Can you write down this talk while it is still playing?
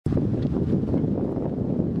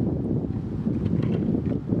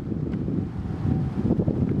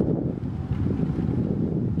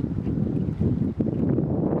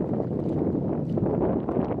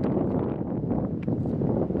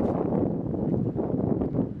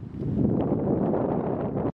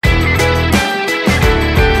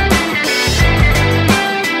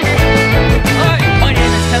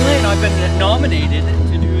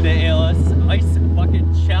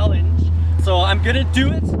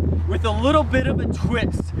with a little bit of a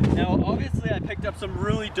twist. Now, obviously I picked up some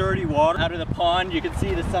really dirty water out of the pond. You can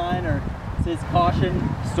see the sign, or it says caution,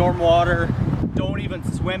 storm water, don't even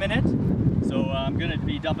swim in it. So I'm gonna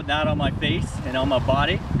be dumping that on my face and on my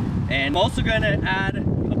body. And I'm also gonna add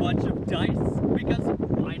a bunch of dice, because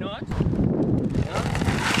why not? Yeah.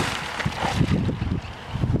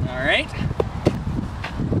 All right.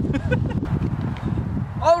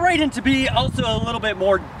 Alright, and to be also a little bit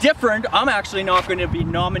more different, I'm actually not going to be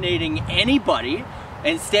nominating anybody.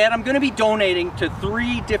 Instead, I'm going to be donating to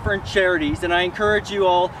 3 different charities, and I encourage you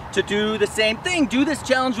all to do the same thing. Do this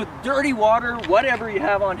challenge with dirty water, whatever you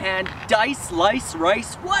have on hand, dice, lice,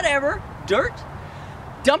 rice, whatever, dirt.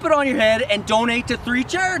 Dump it on your head and donate to 3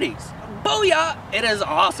 charities. Booyah! It is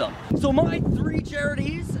awesome. So my 3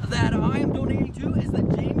 charities that I am donating to is the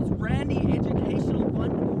James Randi Educational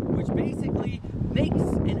Fund, which basically makes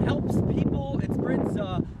and helps people. It spreads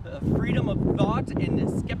freedom of thought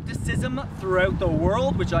and skepticism throughout the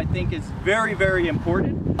world, which I think is very, very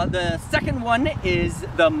important. The second one is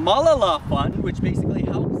the Malala Fund, which basically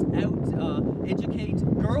helps out educate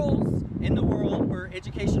girls in the world where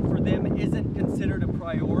education for them isn't considered a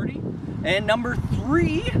priority. And number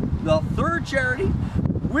 3, the third charity,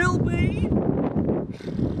 will be...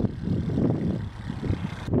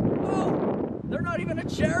 Oh, they're not even a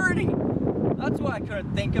charity. That's why I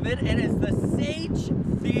couldn't think of it. It is the Sage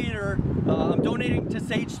Theatre. I'm donating to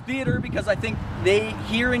Sage Theatre because I think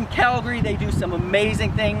here in Calgary, they do some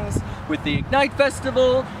amazing things with the Ignite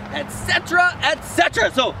Festival, etc.,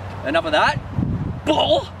 etc. So, enough of that.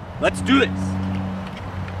 Bull. Let's do this.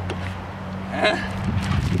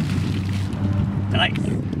 Nice.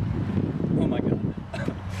 Oh my god.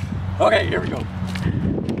 Okay, here we go.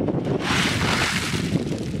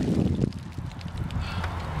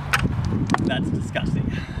 That's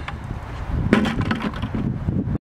disgusting.